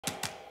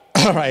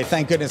All right,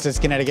 thank goodness it's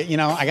Connecticut. You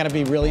know, I got to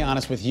be really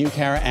honest with you,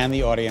 Kara, and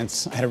the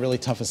audience. I had a really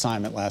tough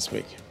assignment last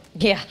week.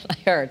 Yeah, I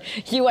heard.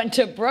 You went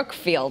to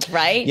Brookfield,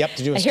 right? Yep,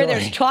 to do a story. I hear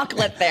there's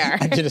chocolate there.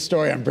 I did a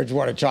story on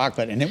Bridgewater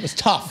Chocolate, and it was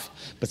tough,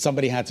 but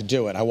somebody had to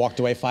do it. I walked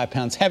away 5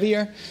 pounds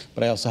heavier,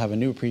 but I also have a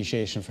new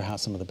appreciation for how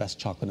some of the best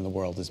chocolate in the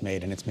world is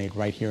made, and it's made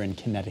right here in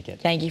Connecticut.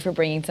 Thank you for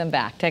bringing some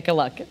back. Take a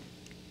look.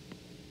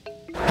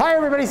 Hi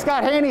everybody,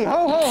 Scott Haney.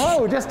 Ho, ho,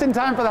 ho. Just in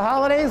time for the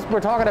holidays, we're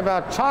talking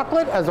about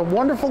chocolate as a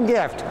wonderful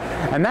gift.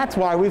 And that's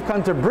why we've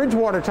come to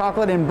Bridgewater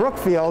Chocolate in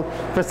Brookfield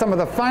for some of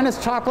the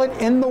finest chocolate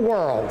in the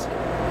world.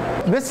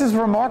 This is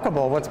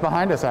remarkable what's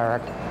behind us,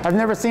 Eric. I've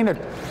never seen it.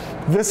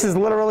 This is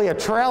literally a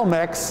trail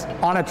mix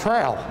on a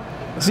trail.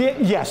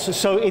 Yes,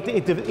 so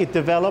it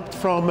developed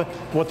from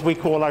what we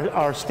call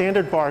our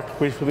standard bark,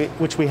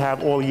 which we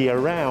have all year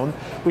round,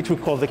 which we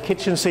call the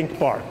kitchen sink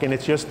bark, and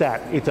it's just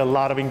that. It's a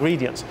lot of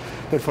ingredients.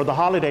 But for the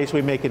holidays,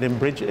 we make it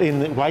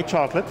in white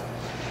chocolate,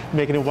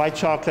 make it in white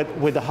chocolate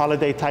with the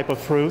holiday type of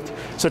fruit,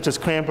 such as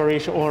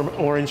cranberry,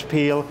 orange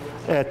peel,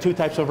 2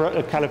 types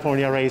of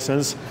California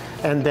raisins,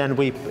 and then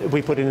we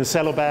put it in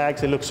cello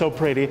bags. It looks so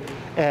pretty,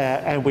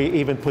 and we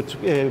even put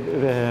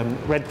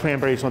red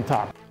cranberries on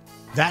top.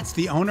 That's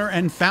the owner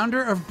and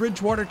founder of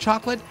Bridgewater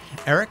Chocolate,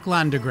 Eric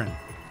Landegren.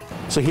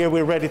 So here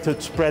we're ready to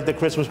spread the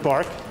Christmas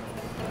bark,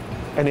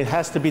 and it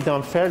has to be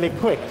done fairly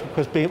quick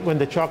because when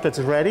the chocolate's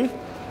ready,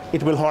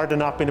 it will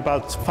harden up in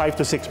about 5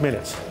 to 6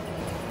 minutes.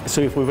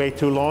 So if we wait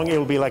too long, it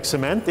will be like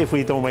cement. If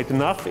we don't wait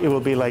enough, it will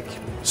be like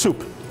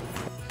soup.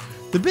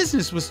 The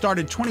business was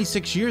started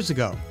 26 years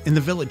ago in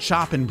the village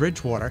shop in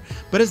Bridgewater,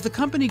 but as the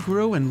company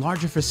grew and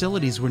larger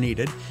facilities were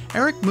needed,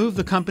 Eric moved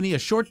the company a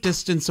short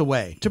distance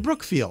away to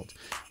Brookfield.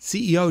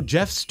 CEO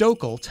Jeff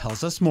Stokel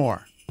tells us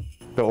more.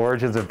 The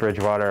origins of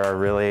Bridgewater are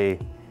really,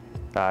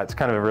 it's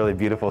kind of a really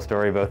beautiful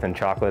story both in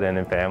chocolate and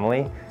in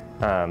family.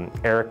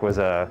 Eric was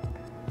a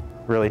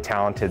really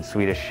talented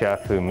Swedish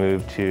chef who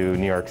moved to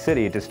New York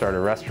City to start a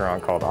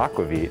restaurant called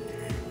Aquavit.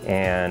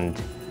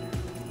 And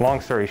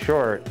long story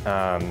short,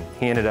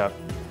 he ended up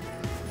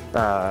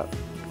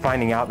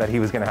finding out that he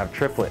was going to have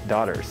triplet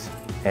daughters.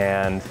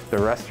 And the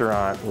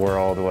restaurant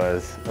world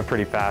was a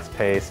pretty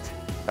fast-paced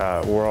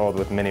world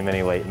with many,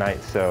 many late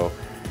nights. So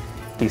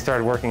he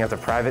started working as a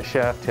private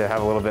chef to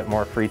have a little bit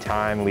more free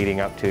time leading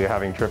up to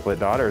having triplet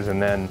daughters,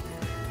 and then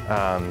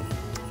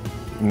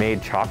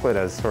made chocolate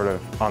as sort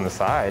of on the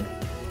side.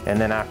 And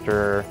then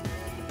after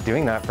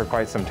doing that for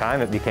quite some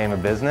time, it became a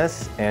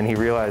business, and he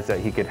realized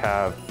that he could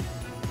have,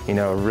 you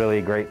know, a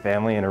really great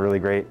family and a really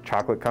great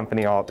chocolate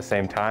company all at the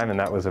same time, and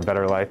that was a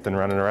better life than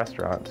running a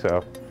restaurant.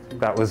 So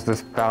that was the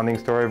founding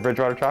story of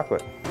Bridgewater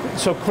Chocolate.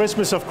 So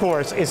Christmas, of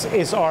course,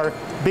 is our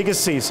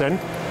biggest season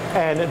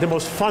and the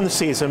most fun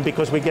season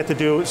because we get to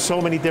do so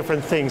many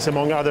different things,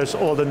 among others,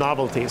 all the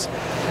novelties.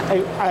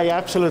 I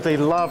absolutely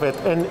love it.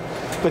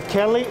 But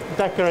Kelly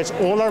decorates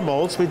all our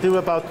molds. We do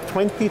about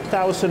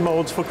 20,000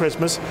 molds for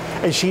Christmas,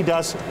 and she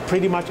does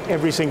pretty much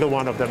every single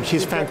one of them.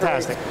 She's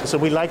fantastic. So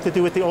we like to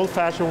do it the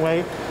old-fashioned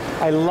way.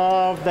 I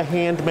love the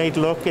handmade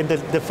look and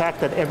the fact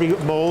that every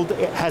mold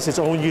has its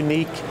own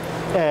unique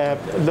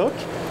look.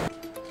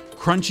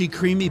 Crunchy,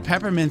 creamy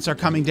peppermints are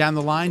coming down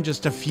the line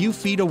just a few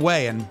feet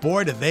away, and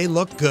boy, do they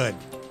look good.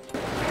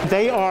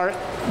 They are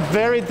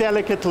very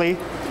delicately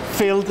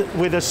filled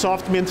with a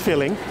soft mint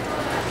filling.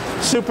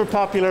 Super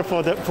popular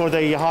for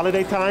the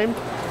holiday time.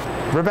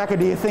 Rebecca,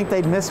 do you think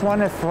they'd miss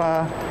one if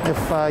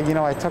you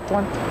know, I took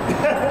one?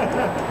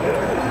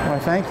 Well,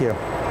 thank you.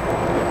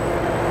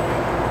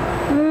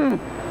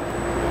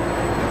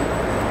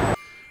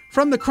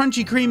 From the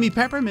crunchy, creamy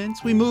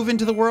peppermints, we move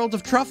into the world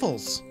of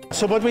truffles.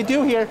 So what we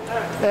do here,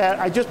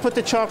 I just put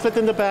the chocolate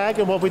in the bag,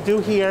 and what we do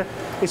here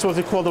is what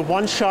we call the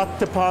one-shot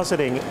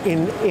depositing.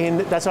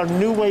 That's our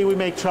new way we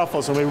make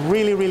truffles, and we're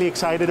really, really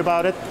excited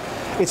about it.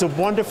 It's a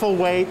wonderful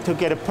way to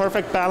get a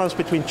perfect balance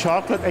between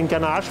chocolate and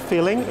ganache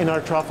filling in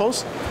our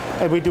truffles,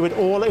 and we do it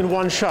all in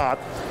one shot.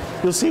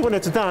 You'll see when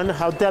it's done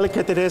how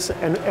delicate it is,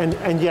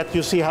 and yet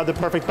you see how the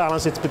perfect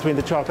balance is between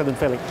the chocolate and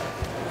filling.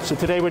 So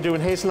today we're doing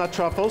hazelnut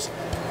truffles.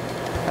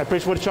 At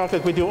Bridgewater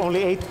Chocolate we do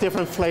only 8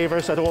 different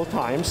flavors at all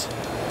times,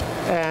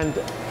 and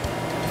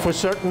for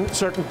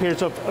certain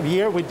periods of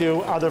year we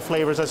do other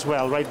flavors as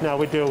well. Right now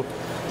we do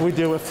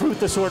a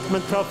fruit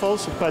assortment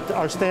truffles, but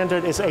our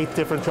standard is 8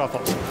 different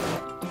truffles.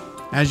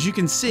 As you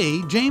can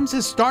see, James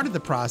has started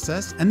the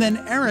process, and then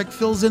Eric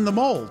fills in the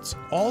molds,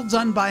 all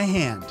done by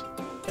hand.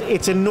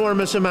 It's an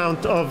enormous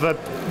amount of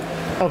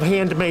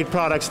handmade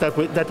products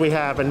that we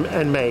have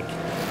and make.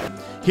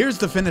 Here's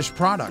the finished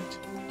product.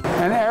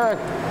 And Eric,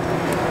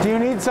 do you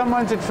need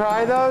someone to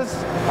try those?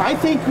 I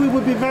think we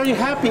would be very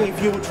happy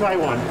if you would try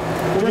one.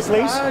 Would you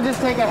please? I'll just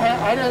take a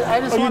half.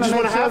 I just want to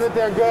make sure that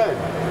they're good.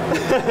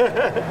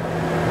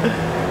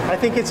 I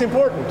think it's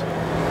important.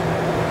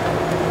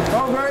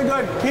 Oh, very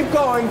good. Keep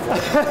going.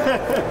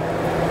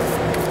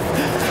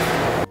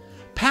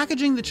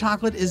 Packaging the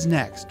chocolate is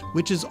next,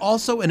 which is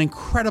also an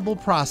incredible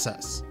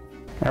process.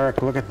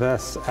 Eric, look at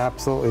this.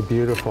 Absolutely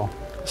beautiful.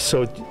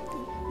 So,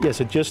 yeah,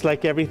 so just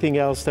like everything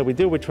else that we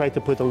do, we try to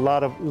put a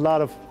lot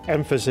of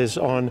emphasis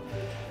on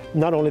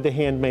not only the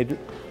handmade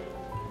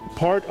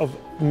part of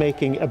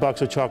making a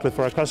box of chocolate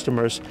for our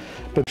customers,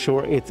 but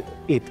sure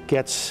it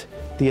gets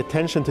the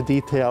attention to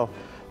detail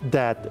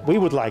that we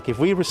would like if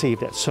we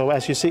received it. So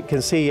as you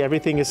can see,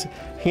 everything is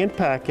hand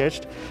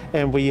packaged,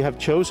 and we have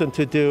chosen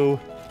to do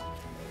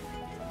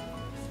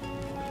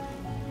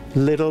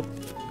little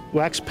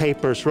wax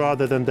papers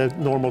rather than the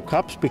normal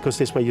cups, because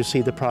this way you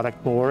see the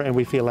product more, and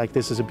we feel like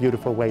this is a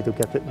beautiful way to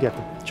get the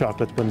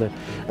chocolate when it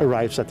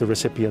arrives at the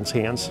recipient's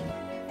hands.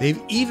 They've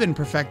even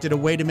perfected a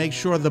way to make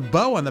sure the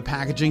bow on the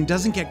packaging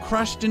doesn't get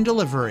crushed in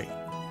delivery.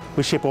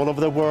 We ship all over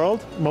the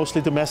world,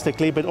 mostly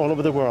domestically, but all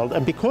over the world.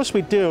 And because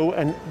we do,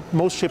 and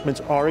most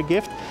shipments are a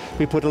gift,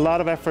 we put a lot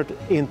of effort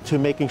into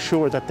making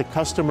sure that the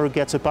customer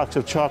gets a box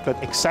of chocolate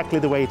exactly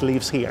the way it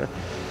leaves here.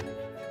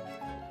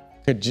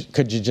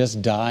 Could you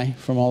just die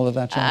from all of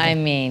that chocolate? I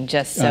mean,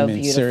 just so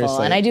beautiful.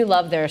 Seriously. And I do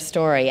love their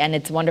story, and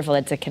it's wonderful.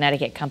 It's a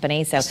Connecticut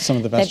company, so some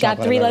of the best they've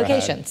got 3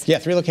 locations. Yeah,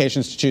 3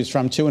 locations to choose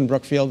from, 2 in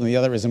Brookfield, and the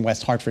other is in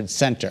West Hartford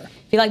Center.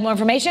 If you'd like more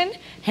information,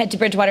 head to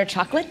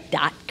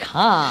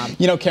bridgewaterchocolate.com.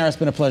 You know, Kara, it's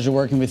been a pleasure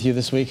working with you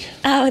this week.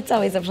 Oh, it's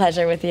always a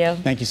pleasure with you.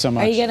 Thank you so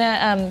much. Are you going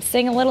to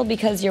sing a little,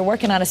 because you're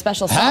working on a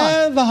special song?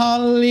 Have a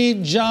holly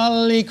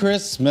jolly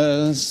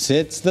Christmas.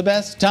 It's the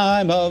best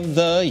time of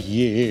the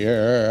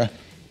year.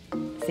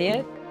 See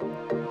it?